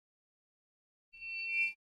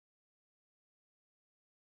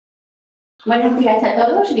Buenos días a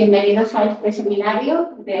todos, bienvenidos a este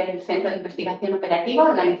seminario del Centro de Investigación Operativa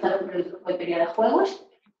organizado por el Grupo de Teoría de Juegos.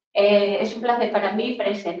 Es un placer para mí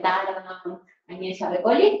presentar a Anjeza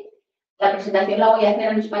Bekolli. La presentación la voy a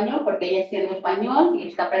hacer en español porque ella estudia español y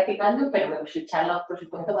está practicando, pero bueno, su charla, por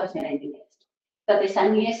supuesto, va a ser en inglés. Entonces,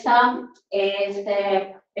 Anjeza es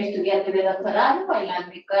estudiante de doctorado en la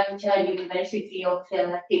Agricultural University of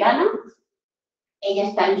Tirana. Ella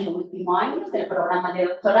está en su último año del programa de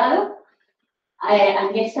doctorado.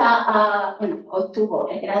 Anjeza obtuvo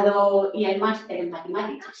el grado y el máster en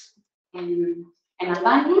matemáticas en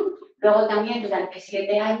Albania. Luego también durante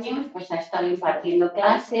 7 años ha estado impartiendo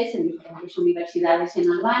clases en diferentes universidades en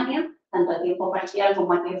Albania, tanto a tiempo parcial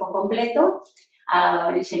como a tiempo completo.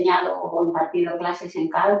 Ha enseñado o impartido clases en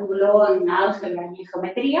cálculo, en álgebra y en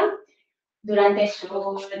geometría. Durante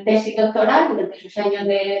su tesis doctoral, durante sus años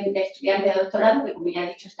de estudiante de doctorado, que como ya he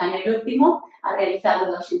dicho está en el último, ha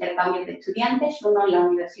realizado 2 intercambios de estudiantes, uno en la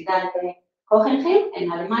Universidad de Cooperative,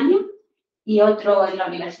 en Alemania, y otro en la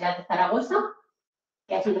Universidad de Zaragoza,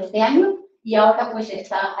 que ha sido este año, y ahora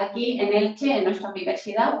está aquí en Elche, en nuestra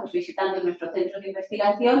universidad, visitando nuestro centro de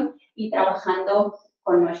investigación y trabajando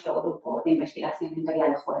con nuestro grupo de investigación en teoría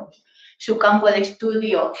de juegos. Su campo de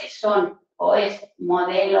estudio son es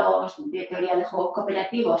modelos de teoría de juegos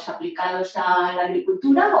cooperativos aplicados a la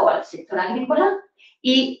agricultura o al sector agrícola,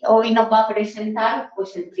 y hoy nos va a presentar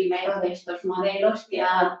el primero de estos modelos que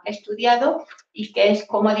ha estudiado y que es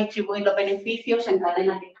cómo distribuir los beneficios en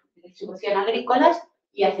cadenas de distribución agrícolas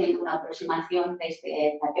y haciendo una aproximación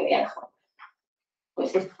desde la teoría de juegos.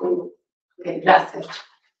 Gracias.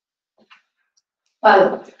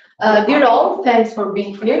 Well, dear all, thanks for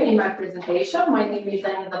being here in my presentation. My name is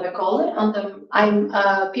Anjeza Bekolli, and I'm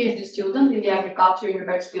a PhD student in the Agriculture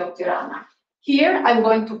University of Tirana. Here, I'm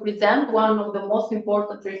going to present one of the most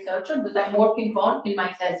important researchers that I'm working on in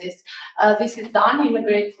my thesis. This is done in a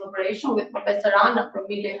great collaboration with Professor Anna from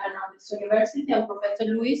Miguel Hernández University and Professor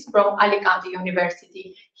Luis from Alicante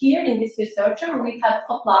University. Here, in this researcher, we have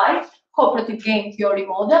applied cooperative game theory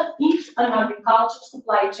model in an agricultural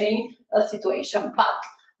supply chain situation. But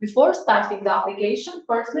before starting the application,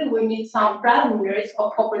 firstly, we need some preliminaries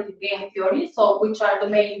of cooperative game theory, which are the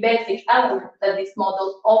main basic elements that this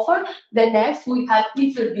model offers. Then next, we have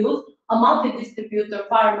introduced a multi-distributor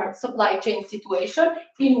farmer supply chain situation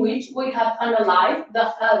in which we have analyzed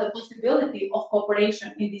the possibility of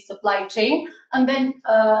cooperation in the supply chain. And then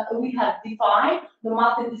we have defined the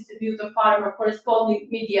multi-distributor farmer corresponding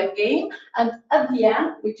medium game. And at the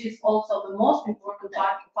end, which is also the most important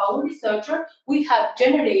part of our researcher, we have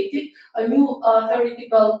generated a new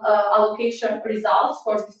theoretical allocation results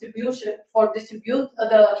for distribute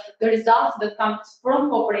the results that comes from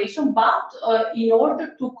cooperation, but in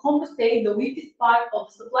order to compensate the weakest part of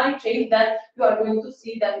the supply chain that you are going to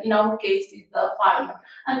see that in our case is the farmer.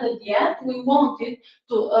 And at the end, we wanted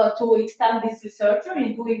to extend this researcher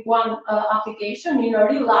in doing one application in a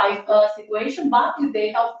real life situation, but with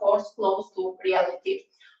data, of course, close to reality.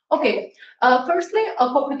 Okay, firstly, a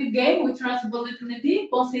cooperative game with transposability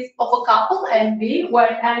consists of a couple and B,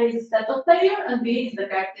 where N is a set of players and B is the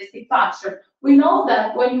characteristic function. We know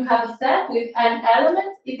that when you have a set with N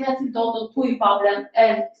elements, it has in total 2 equivalent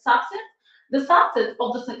N subsets. The subset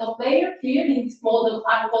of the set of players here in this model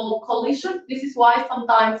are called collision. This is why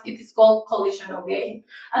sometimes it is called collisional game.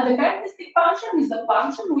 And the characteristic function is a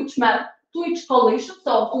function which maps to each collision,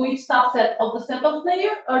 so to each subset of the set of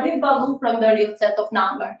players, a real value from the real set of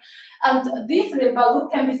number. And this real value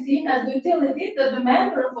can be seen as the utility that the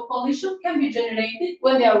member of a collision can be generated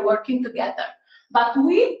when they are working together. But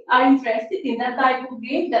we are interested in that type of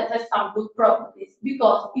game that has some good properties,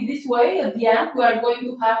 because in this way, at the end, we are going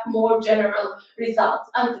to have more general results.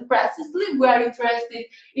 And precisely, we are interested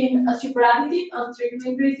in a superadditive and strictly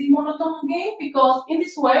increasing monotone game, because in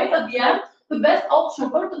this way, at the end, the best option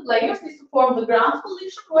for the players is to form the ground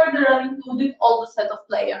collision where there are included all the set of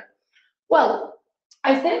players. Well,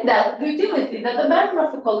 I said that the utility that the member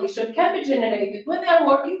of a collision can be generated when they are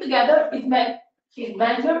working together is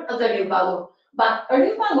measured as a real value. But a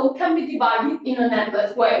real value can be divided in an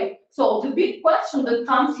endless way. So the big question that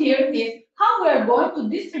comes here is how we are going to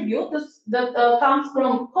distribute this that comes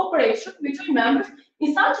from cooperation between members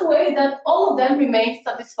in such a way that all of them remain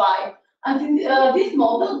satisfied. And in this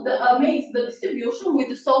model makes the distribution with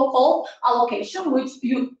the so-called allocation, which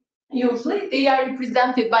usually they are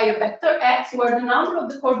represented by a vector x, where the number of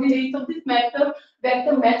the coordinates of this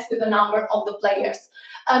vector matches with the number of the players.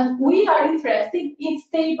 And we are interested in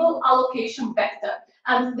stable allocation vector.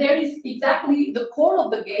 And there is exactly the core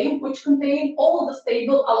of the game, which contains all the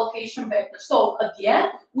stable allocation vectors. So at the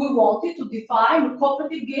end, we wanted to define a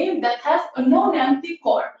cooperative game that has a non-empty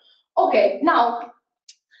core. Okay, now,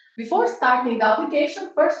 before starting the application,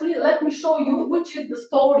 firstly, let me show you which is the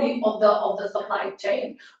story of the supply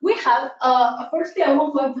chain. We have, firstly, I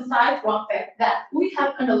want to emphasize one fact, that we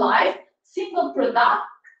have analyzed single product,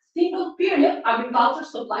 single period agriculture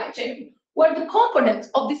supply chain, where the components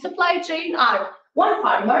of the supply chain are one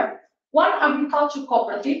farmer, one agriculture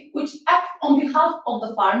cooperative, which acts on behalf of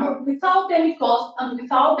the farmer without any cost and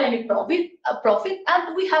without any profit,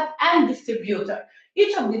 and we have end distributor.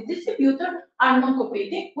 Each of these distributors are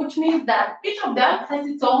non-competing, which means that each of them has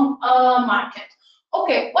its own market.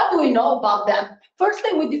 Okay, what do we know about them?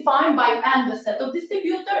 Firstly, we define by n the set of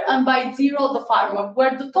distributor and by 0 the farmer,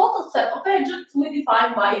 where the total set of agents we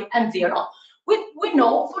define by n0. We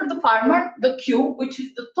know for the farmer the Q, which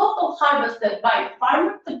is the total harvested by the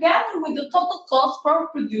farmer, together with the total cost for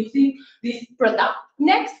producing this product.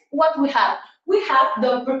 Next, what we have? We have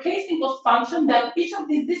the purchasing cost function that each of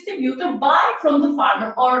these distributors buy from the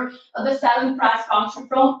farmer, or the selling price function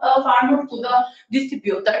from a farmer to the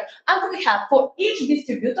distributor. And we have for each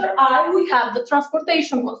distributor I, we have the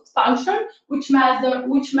transportation cost function, which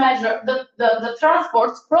measure the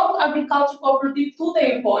transports from agriculture cooperative to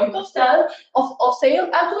their point of sale,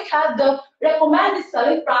 and we have the recommended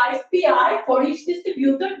selling price PI for each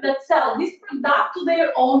distributor that sell this product to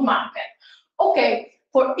their own market. Okay.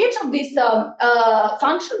 For each of these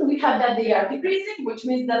functions, we have that they are decreasing, which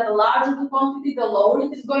means that the larger the quantity, the lower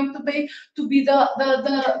it is going to be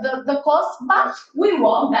the cost. But we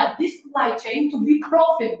want that this supply chain to be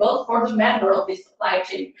profitable for the member of this supply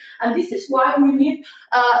chain, and this is why we need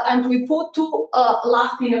and we put two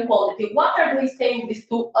last inequality. What are we saying? These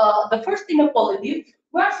two? The first inequality,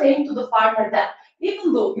 we are saying to the farmer that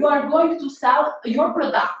even though you are going to sell your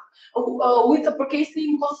product with a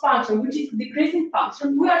purchasing cost function, which is a decreasing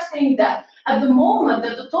function, we are saying that at the moment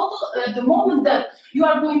that you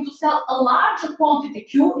are going to sell a larger quantity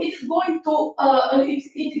Q, it is going to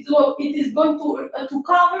to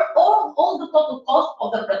cover all the total cost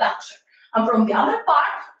of the production. And from the other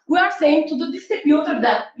part, we are saying to the distributor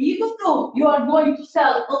that even though you are going to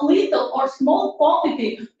sell a little or small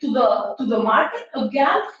quantity to the market,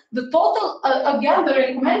 again the total the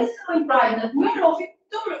recommended selling price that we are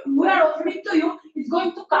offering to you is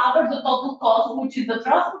going to cover the total cost, which is the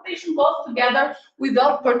transportation cost together with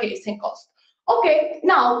the purchasing cost. Okay,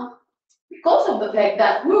 now because of the fact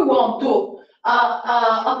that we want to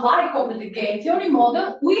apply cooperative game theory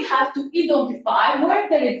model, we have to identify where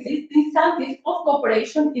there exist incentives of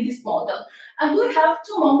cooperation in this model. And we have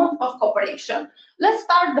two moments of cooperation. Let's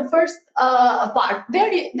start the first part.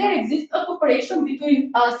 There exists a cooperation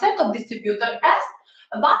between a set of distributors S,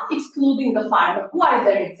 but excluding the farmer. Why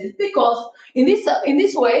there exists? Because in this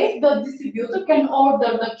way, the distributor can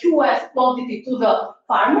order the QS quantity to the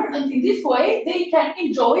farmer, and in this way, they can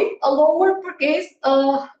enjoy a lower purchase.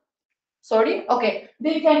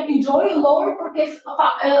 They can enjoy a lower purchase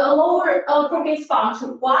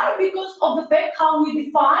function. Why? Because of the fact how we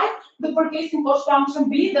define the purchasing cost function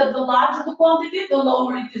B, that the larger the quantity, the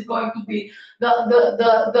lower it is going to be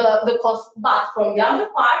the cost. But from the other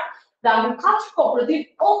part, the agriculture cooperative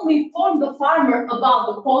only informs the farmer about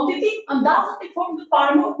the quantity and doesn't inform the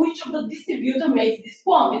farmer which of the distributor makes this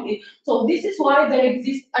quantity. So this is why there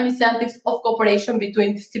exists an incentive of cooperation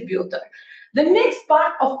between distributors. The next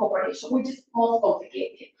part of cooperation, which is most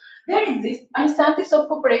complicated, there exists an incentive of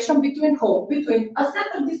cooperation between whom? Between a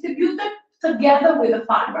set of distributors together with a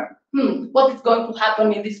farmer. What is going to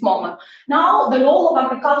happen in this moment? Now the role of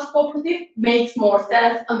agriculture cooperative makes more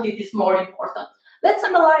sense and it is more important. Let's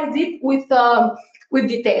analyze it with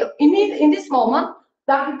detail. In this moment,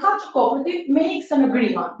 the agriculture cooperative makes an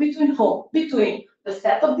agreement between whom? Between the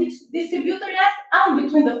set of distributors and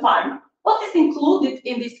between the farmer. What is included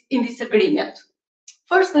in this agreement?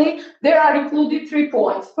 Firstly, there are included 3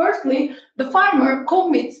 points. Firstly, the farmer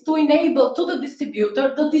commits to enable to the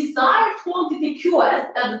distributor the desired quantity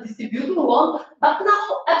QS that the distributor wants, but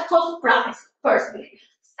now at cost price. Firstly.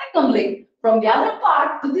 Secondly, from the other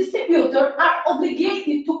part, the distributors are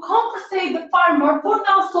obligated to compensate the farmer for the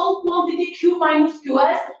unsold quantity Q minus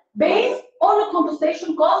QS based on a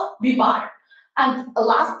compensation cost B bar. And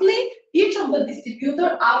lastly, each of the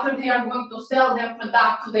distributors, after they are going to sell their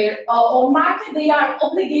product to their own market, they are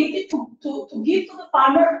obligated to give to the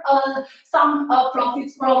farmer some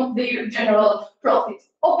profits from their general profits.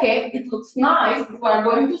 Okay, it looks nice, we are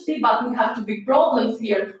going to see, but we have two big problems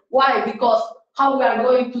here. Why? Because how we are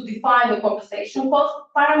going to define the compensation cost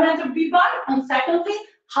parameter B bar, and secondly,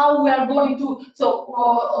 how we are going to,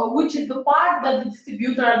 which is the part that the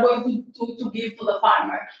distributor are going to give to the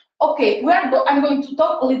farmer. Okay, I'm going to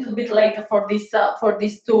talk a little bit later for these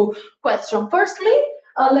two questions. Firstly,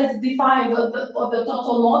 let's define the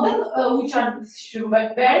total model, which are the decision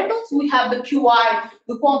variables. We have the QI,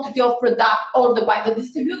 the quantity of product ordered by the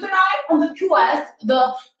distributor I, and the QS,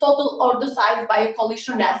 the total order size by a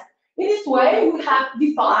collision S. In this way, we have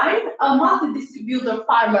defined a multi-distributor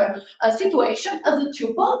farmer situation as a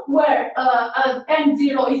tuple where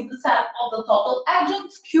N0 is the set of the total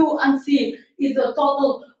agents, Q and C is the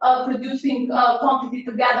total producing quantity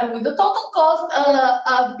together with the total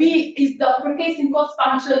cost, B is the purchasing cost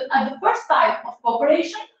function at the first type of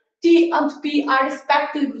cooperation, T and P are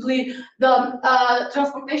respectively the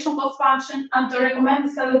transportation cost function and the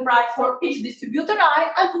recommended selling price for each distributor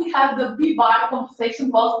I, and we have the B bar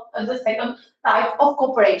compensation cost as the second type of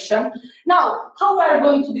cooperation. Now, how we are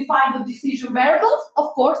going to define the decision variables?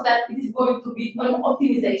 Of course, that it is going to be an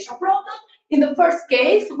optimization problem. In the first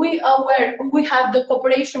case, where we have the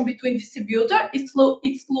cooperation between distributor,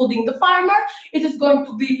 excluding the farmer, it is going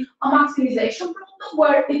to be a maximization problem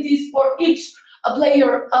where it is for each a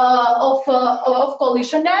player of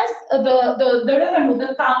collision S, the revenue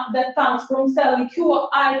that comes from selling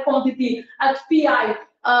QI quantity at PI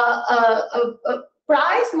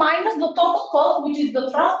price minus the total cost, which is the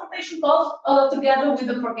transportation cost together with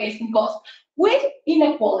the purchasing cost. With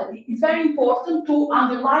inequality, it's very important to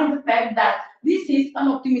underline the fact that this is an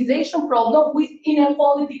optimization problem with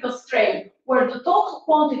inequality constraint, where the total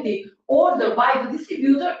quantity ordered by the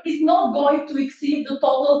distributor is not going to exceed the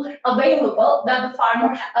total available that the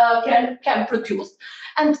farmer can produce.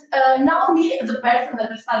 And now me, as a person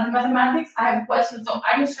that studies mathematics, I have a question. So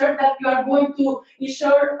are you sure that you are going to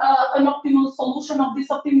ensure an optimal solution of this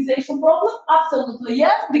optimization problem? Absolutely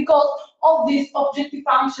yes, because all these objective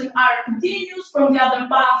functions are continuous. From the other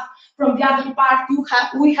part,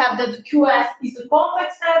 we have that the QS is a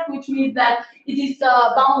complex set, which means that it is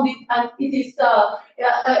bounded and it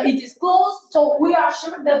is closed. So we are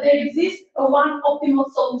sure that there exists one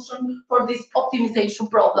optimal solution for this optimization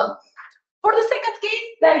problem. For the second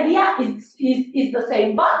case, the idea is the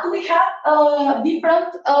same, but we have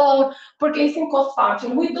different purchasing cost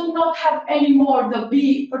function. We do not have anymore the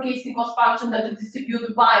B purchasing cost function that the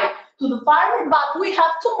distributor buy to the farmer, but we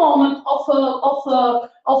have two moments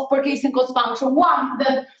of purchasing cost function. One,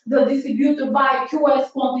 that the distributor buy QS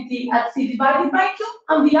quantity at C divided by Q,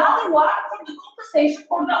 and the other one for the compensation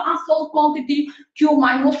for the unsold quantity Q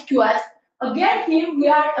minus QS. Again, here we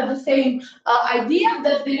are at the same idea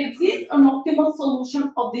that there exists an optimal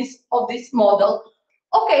solution of this model.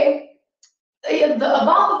 Okay,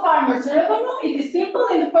 about the farmer's revenue, it is simple.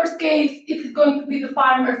 In the first case, it is going to be the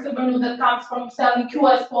farmer's revenue that comes from selling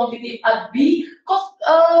QS quantity at B cost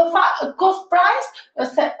price.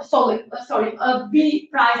 B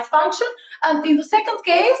price function. And in the second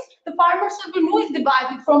case, the farmer's revenue is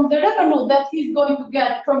divided from the revenue that he's going to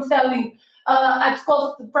get from selling at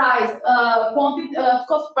cost price,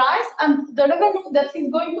 cost price, and the revenue that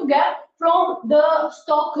he's going to get from the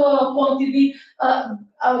stock quantity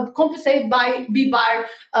compensated by B bar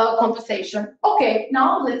compensation. Okay,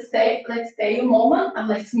 now let's stay a moment and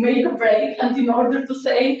let's make a break. And in order to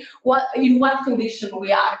say in what condition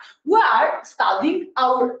we are studying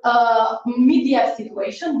our media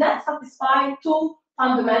situation that satisfies two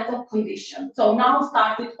fundamental condition. So now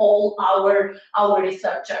started all our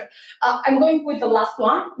researcher. I'm going with the last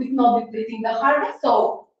one, with not depleting the harvest.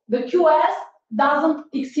 So the QS doesn't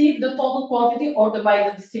exceed the total quantity ordered by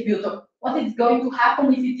the distributor. What is going to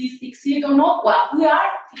happen if it is exceed or not? Well, we are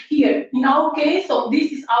here in our case, so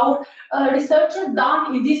this is our researcher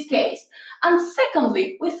done in this case. And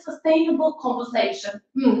secondly, with sustainable compensation.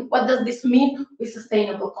 What does this mean with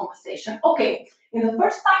sustainable compensation? Okay, in the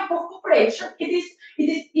first type of cooperation, it is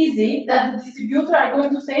easy that the distributor are going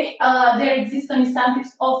to say there exists an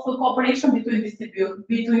incentives of cooperation between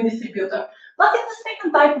distributor. But in the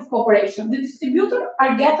second type of cooperation, the distributor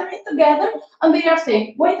are gathering together and they are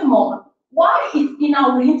saying, wait a moment, why is in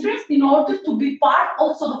our interest in order to be part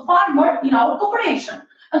also the farmer in our cooperation?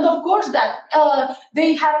 And of course that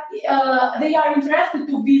they are interested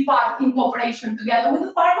to be part in cooperation together with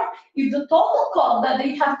the farmer if the total cost that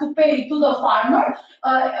they have to pay to the farmer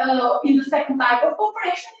in the second type of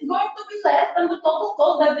cooperation is going to be less than the total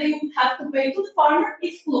cost that they would have to pay to the farmer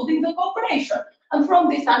excluding the cooperation. And from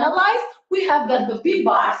this analysis, we have that the B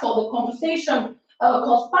bar, so the compensation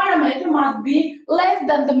cost parameter, must be less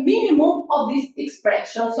than the minimum of this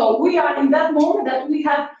expression. So we are in that moment that we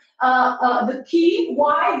have the key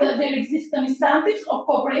why there exists an incentives of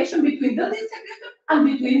cooperation between the distributor and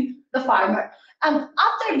between the farmer. And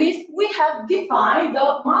after this, we have defined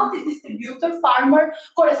the multi-distributor farmer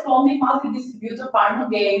corresponding multi-distributor farmer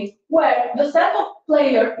game, where the set of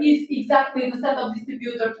player is exactly the set of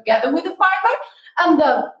distributor together with the farmer, and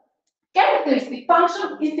the Characteristic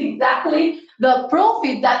function is exactly the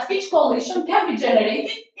profit that each coalition can be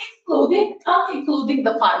generated, excluding and including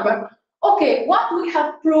the farmer. Okay, what we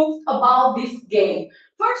have proved about this game?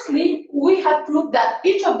 Firstly, we have proved that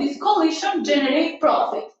each of these coalitions generate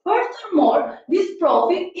profit. Furthermore, this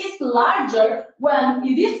profit is larger when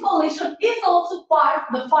this coalition is also part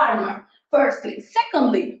of the farmer. Firstly.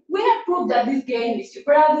 Secondly, we have proved that this game is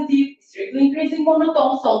super additive, strictly increasing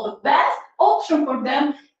monotone, so the best option for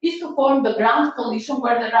them is to form the grand coalition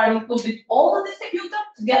where there are included all the distributors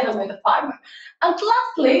together with the farmer. And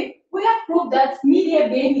lastly, we have proved that media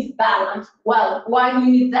game is balanced. Well, why we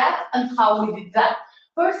need that and how we did that?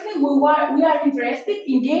 Firstly, we are interested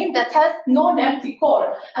in game that has non-empty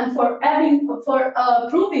core, and for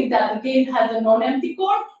proving that the game has a non-empty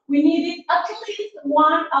core, we needed at least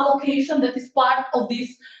one allocation that is part of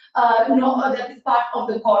this. That is part of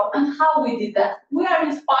the core. And how we did that? We are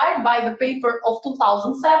inspired by the paper of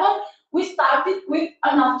 2007. We started with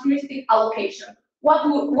an altruistic allocation.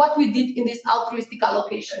 What we did in this altruistic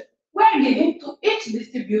allocation? We are giving to each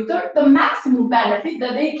distributor the maximum benefit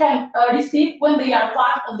that they can receive when they are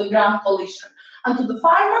part of the grand coalition. And to the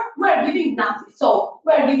farmer, we are giving nothing, so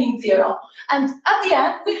we are giving 0. And at the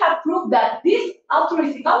end, we have proved that this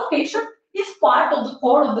altruistic allocation is part of the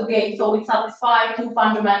core of the game, so it satisfies 2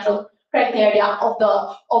 fundamental criteria of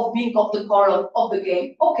being of the core of the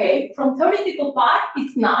game. Okay, from theoretical part,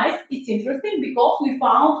 it's nice, it's interesting because we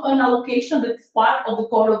found an allocation that is part of the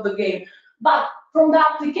core of the game. But from the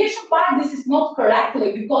application part, this is not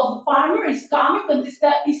correctly because the farmer is coming and is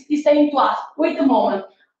saying to us, wait a moment,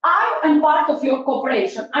 I am part of your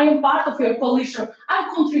cooperation, I am part of your coalition, I'm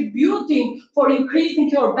contributing for increasing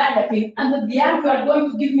your benefit, and at the end you are going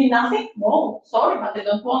to give me nothing? No, sorry, but I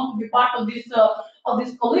don't want to be part of this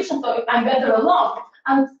coalition, so I'm better alone.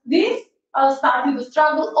 And this started the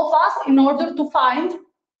struggle of us in order to find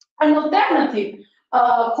an alternative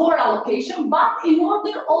core allocation, but in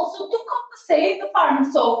order also to compensate the farmer.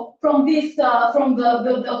 So from this, from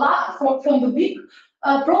the big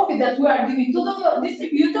profit that we are giving to the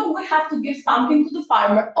distributor, we have to give something to the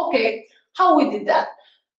farmer. Okay, how we did that?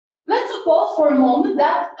 Let's suppose for a moment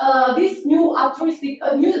that this new altruistic,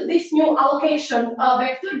 this new allocation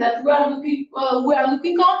vector that we are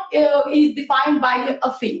looking on is defined by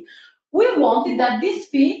a fee. We wanted that this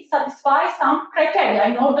fee satisfies some criteria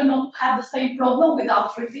in order not to have the same problem with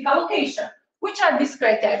altruistic allocation. Which are these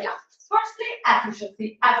criteria? Firstly,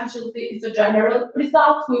 efficiency. Efficiency is a general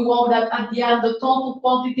result. We want that at the end the total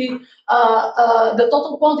quantity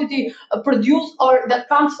produced or that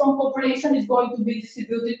comes from cooperation is going to be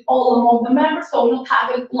distributed all among the members, so not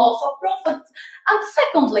having loss of profits. And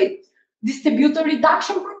secondly, distributor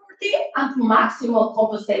reduction property and maximal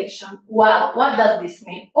compensation. Well, what does this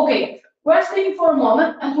mean? Okay, we're staying for a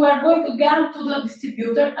moment and we are going again to the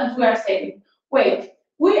distributor and we are saying, wait,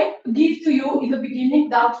 we give to you in the beginning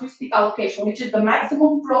the altruistic allocation, which is the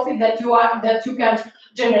maximum profit that you can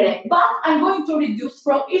generate. But I'm going to reduce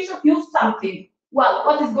from each of you something. Well,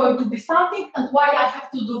 what is going to be something and why I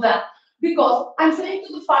have to do that? Because I'm saying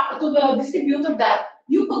to the distributor that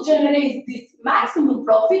you could generate this maximum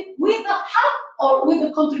profit with the help or with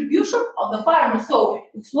the contribution of the farmer. So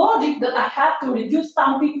it's logic that I have to reduce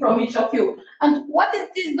something from each of you. And what is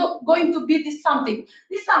this going to be this something?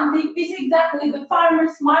 This something is exactly the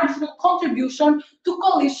farmer's marginal contribution to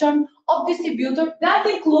coalition of distributor that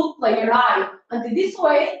include player I. And in this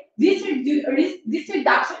way, this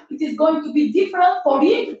reduction it is going to be different for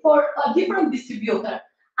a different distributor.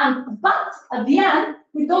 But at the end,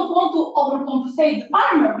 we don't want to overcompensate the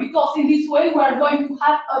farmer because in this way we are going to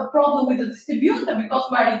have a problem with the distributor because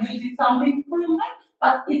we are reducing something for them.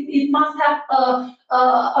 But it must have a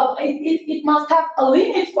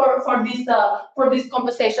limit for this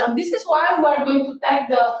compensation. This is why we are going to take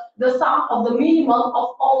the sum of the minimum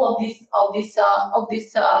of all of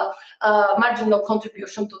this marginal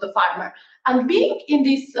contribution to the farmer. And being in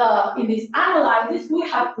this analysis, we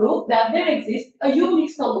have proved that there exists a unique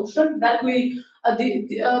solution that we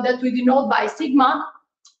denote by sigma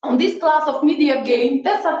on this class of media game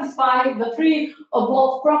that satisfy the three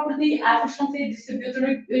above property, efficiency,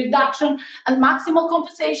 distributor reduction, and maximal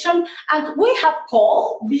compensation. And we have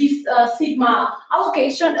called this sigma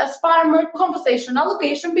allocation as farmer compensation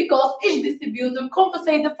allocation because each distributor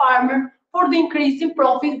compensates the farmer for the increase in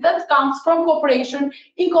profit that comes from cooperation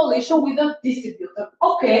in coalition with the distributor.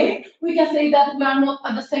 Okay, we can say that we are not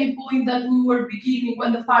at the same point that we were beginning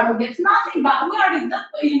when the farmer gets nothing, but we are in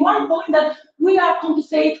one point that we are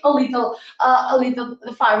compensate a little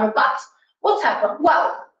the farmer. But what's happened?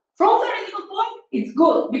 Well, from the theoretical point, it's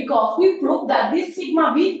good because we proved that this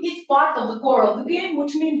sigma b is part of the core of the game,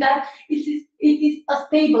 which means that it it is a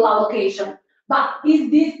stable allocation. But is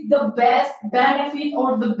this the best benefit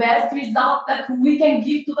or the best result that we can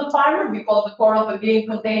give to the farmer? Because the core of the game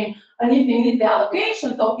contains an infinite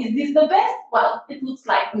allocation. So is this the best? Well, it looks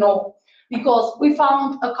like no. Because we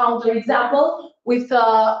found a counterexample with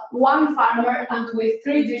one farmer and with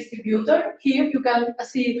 3 distributors. Here you can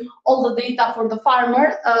see all the data for the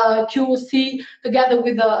farmer, QC together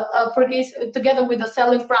with the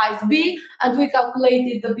selling price B, and we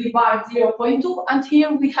calculated the B bar 0.2. And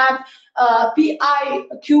here we have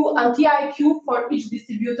PIQ and TIQ for each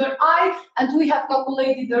distributor I, and we have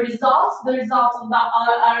calculated the results. The results of that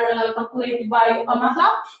are calculated by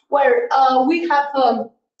MATLAB, where we have.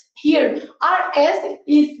 Here, RS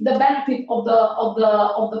is the benefit of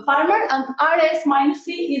the farmer, and RS minus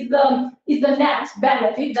C is the net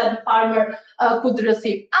benefit that the farmer could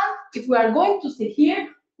receive. And if we are going to see here,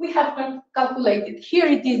 we have calculated. Here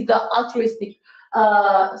it is the altruistic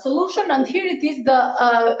solution, and here it is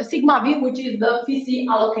the sigma B, which is the VC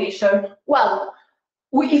allocation. Well,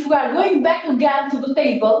 if we are going back again to the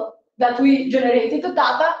table that we generated the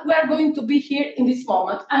data, we are going to be here in this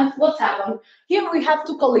moment. And what's happened? Here we have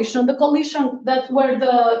 2 collisions. The collision that where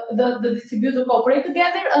the distributor cooperate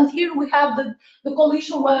together, and here we have the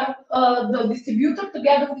collision where the distributor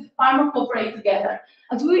together with the farmer cooperate together.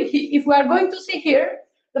 And if we are going to see here,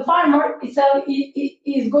 the farmer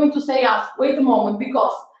is going to say us, wait a moment,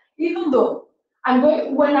 because even though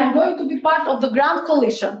when I'm going to be part of the grand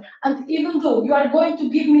collision, and even though you are going to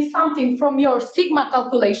give me something from your sigma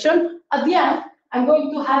calculation, at the end, I'm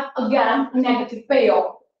going to have again a negative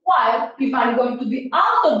payoff. While if I'm going to be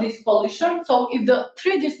out of this collision, so if the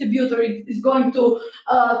 3 distributor is going to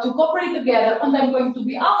cooperate together, and I'm going to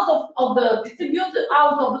be out of the distributor,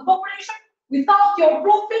 out of the cooperation, without your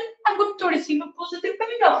profit, I'm going to receive a positive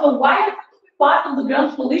payoff. So why I have to be part of the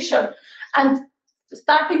grand collision? And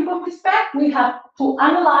starting from this fact, we have to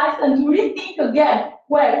analyze and to rethink again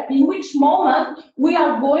in which moment we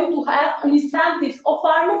are going to have an incentive of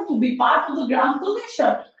farmers to be part of the grand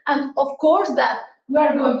collision. And of course that we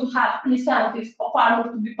are going to have an incentive for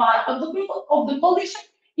farmers to be part of the collision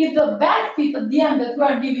if the benefit at the end that we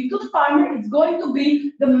are giving to the farmer is going to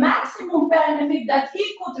be the maximum benefit that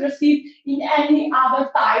he could receive in any other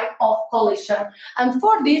type of collision. And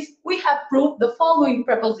for this, we have proved the following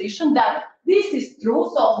proposition that this is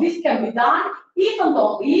true, so this can be done if and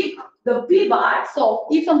only if the B bar, so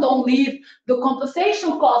if and only if the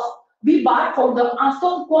compensation cost B bar for the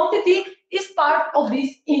unsold quantity is part of this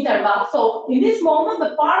interval. So in this moment,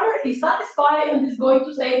 the farmer is satisfied and is going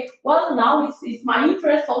to say, well, now it's my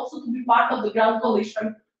interest also to be part of the grand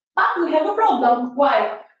collision. But we have a problem.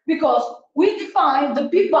 Why? Because we defined the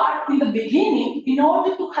B bar in the beginning in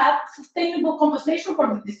order to have sustainable compensation for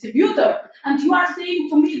the distributor. And you are saying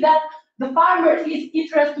to me that the farmer is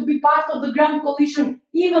interested to be part of the grand collision,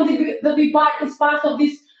 even if the B bar is part of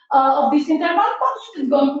this interval. What is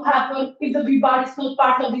going to happen if the B bar is not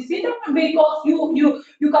part of this interval? Because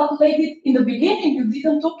you calculated in the beginning, you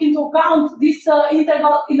didn't take into account this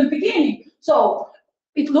interval in the beginning. So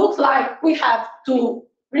it looks like we have to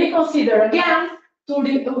reconsider again, to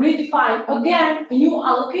redefine again a new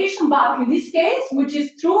allocation, but in this case, which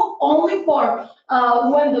is true only for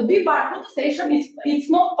when the B bar compensation it's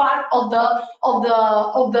not part of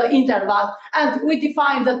the interval. And we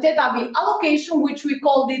define the theta B allocation, which we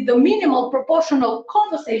called it the minimal proportional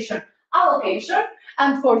compensation allocation.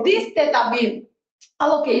 And for this theta B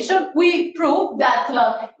allocation, we prove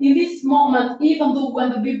that in this moment, even though when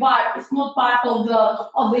the B bar is not part of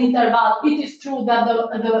the interval, it is true that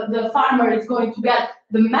the farmer is going to get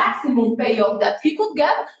the maximum payoff that he could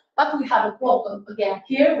get. But we have a problem again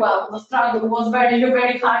here. Well, the struggle was very,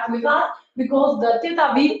 very hard with us because the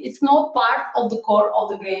theta B is not part of the core of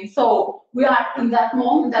the game. So we are in that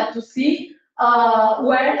moment that to see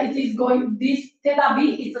where it is going. This theta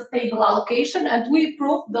B is a stable allocation, and we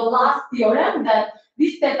proved the last theorem that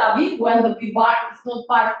this theta B, when the B bar is not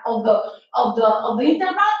part of the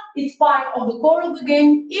interval, it's part of the core of the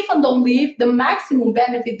game, if and only if the maximum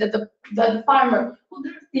benefit that the farmer could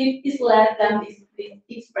receive is less than this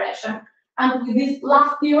expression. And with this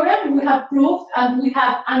last theorem, we have proved and we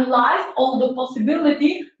have analyzed all the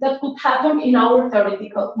possibility that could happen in our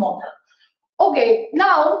theoretical model. Okay,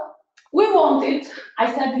 now we wanted,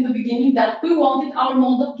 I said in the beginning that we wanted our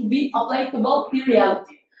model to be applicable in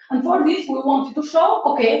reality. And for this, we wanted to show,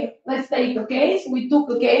 okay, let's take a case. We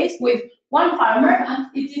took a case with one farmer, and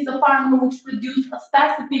it is a farmer which produced a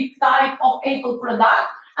specific type of apple product.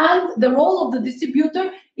 and the role of the distributor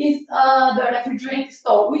is the refrigerated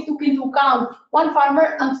store. We took into account 1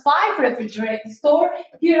 farmer and 5 refrigerated stores.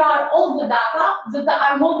 Here are all the data.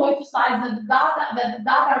 I won't emphasize that the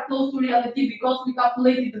data are close to reality because we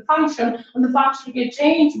calculated the function, and the function can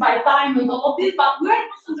change by time and all of this, but we are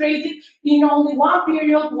concentrated in only one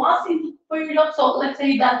period, one single period. So let's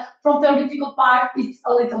say that from theoretical part, it's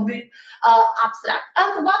a little bit abstract.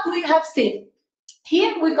 And what we have seen,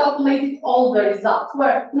 here we calculated all the results.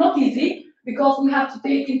 Were not easy because we have to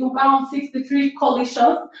take into account 63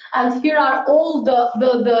 collisions, and here are all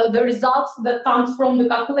the results that comes from the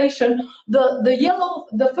calculation.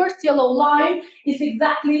 The first yellow line is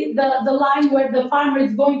exactly the line where the farmer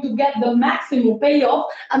is going to get the maximum payoff,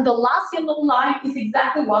 and the last yellow line is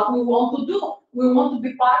exactly what we want to do. We want to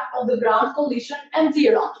be part of the ground collision and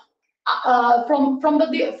zero. From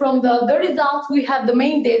the results, we have the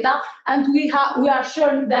main data, and we are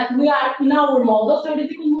sure that we are in our model,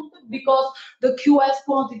 theoretical model, because the QS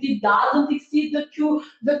quantity doesn't exceed the Q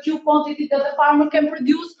quantity that the farmer can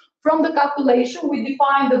produce. From the calculation, we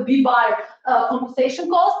define the B-bar compensation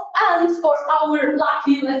cost, and for our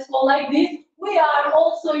lucky, let's call like this, we are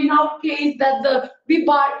also in our case that the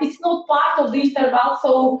B-bar is not part of the interval,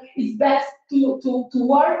 so it's best to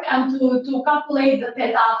work and to calculate the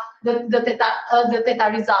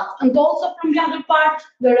theta results. And also from the other part,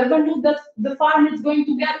 the revenue that the farmer is going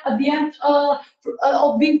to get at the end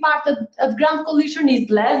of being part of ground collision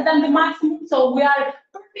is less than the maximum, so we are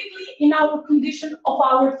perfectly in our condition of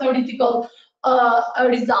our theoretical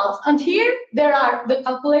results. And here there are the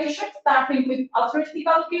calculations starting with altruistic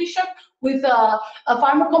allocation, with a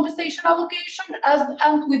farmer compensation allocation,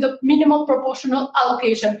 and with a minimal proportional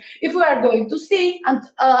allocation. If we are going to see, and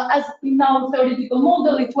as in our theoretical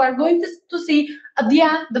model, if we are going to see at the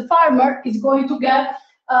end, the farmer is going to get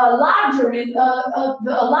a large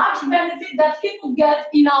benefit that he could get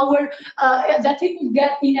in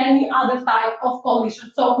in any other type of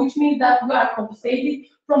collision. So, which means that we are compensated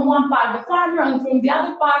from one part the farmer, and from the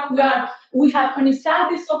other part we have an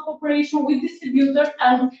incentive of cooperation with distributors,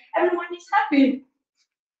 and everyone is happy.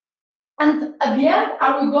 And at the end,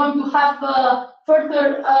 are we going to have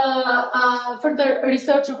further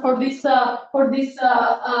research for this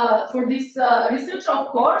research? Of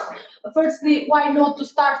course. Firstly, why not to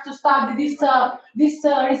start this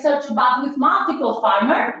research about with multiple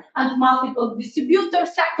farmer and multiple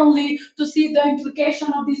distributors? Secondly, to see the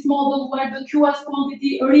implication of this model where the QS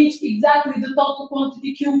quantity reached exactly the total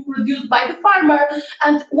quantity Q produced by the farmer,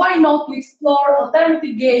 and why not to explore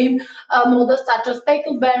alternative game models such as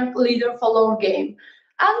Tackleback, leader-follower game.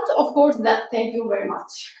 And of course, thank you very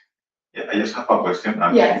much. Yeah, I just have a question.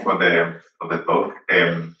 Yes. For the talk.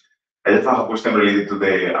 I just have a question related to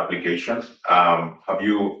the application. Have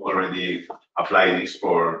you already applied this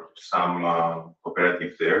for some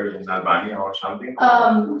cooperative there in Albania or something?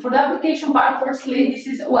 For the application part, firstly, this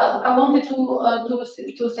is, well, I wanted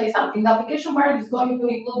to say something. The application part is going to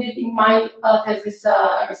include it in my thesis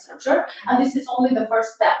researcher, and this is only the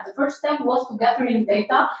first step. The first step was to gather in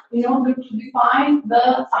data in order to define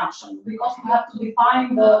the function, because we have to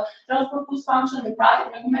define the transfer cost function, the price,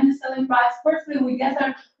 recommended selling price. Firstly, we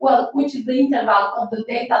gather, well, which is the interval of the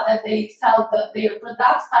data that they sell their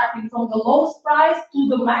products, starting from the lowest price to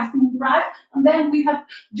the maximum price, and then we have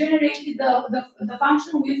generated the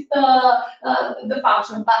function with the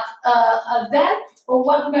function. But then,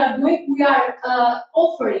 what we are doing, we are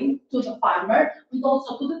offering to the farmer and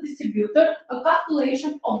also to the distributor a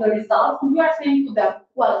calculation of the results. And we are saying to them,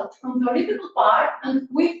 well, from the theoretical part and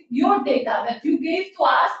with your data that you gave to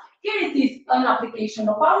us, here it is an application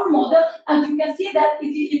of our model, and you can see that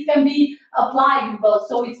it can be applicable.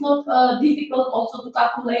 So it's not difficult also to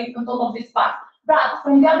calculate on all of this part. But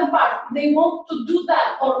from the other part, they want to do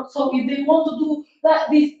that, or so if they want to do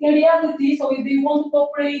this in reality, so if they want to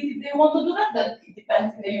cooperate, if they want to do that, then it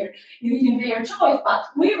depends in their choice. But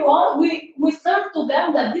we serve to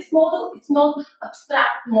them that this model is not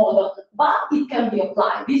abstract model, but it can be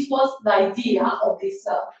applied. This was the idea of this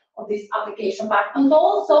application part, and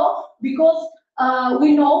also because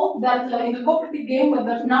we know that in the cooperative game, where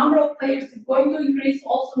the number of players is going to increase,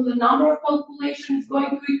 also the number of calculations is going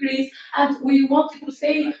to increase, and we wanted to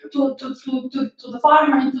say to the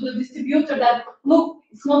farmer and to the distributor that, look,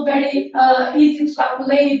 it's not very easy to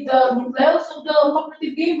calculate the nucleus of the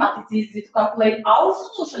cooperative game, but it's easy to calculate our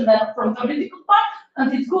solution then from the theoretical part,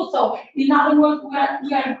 and it's good. So in other words,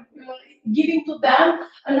 we are giving to them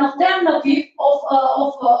an alternative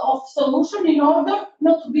of solution in order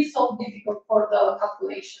not to be so difficult for the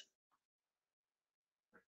calculation.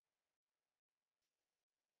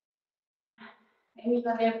 Any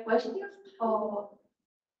other questions for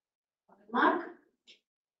Mark?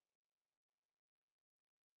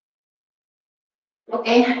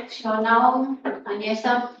 Okay, so now,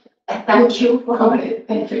 Anjeza, thank you Okay,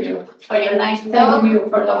 thank you. for your nice talk. Thank you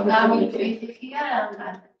for the Coming opportunity. to here,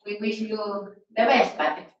 and we wish you the best,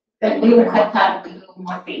 but Thank you you. have time to do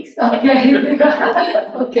more things. Okay.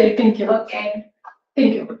 Okay, thank you. Okay.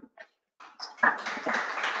 Thank you.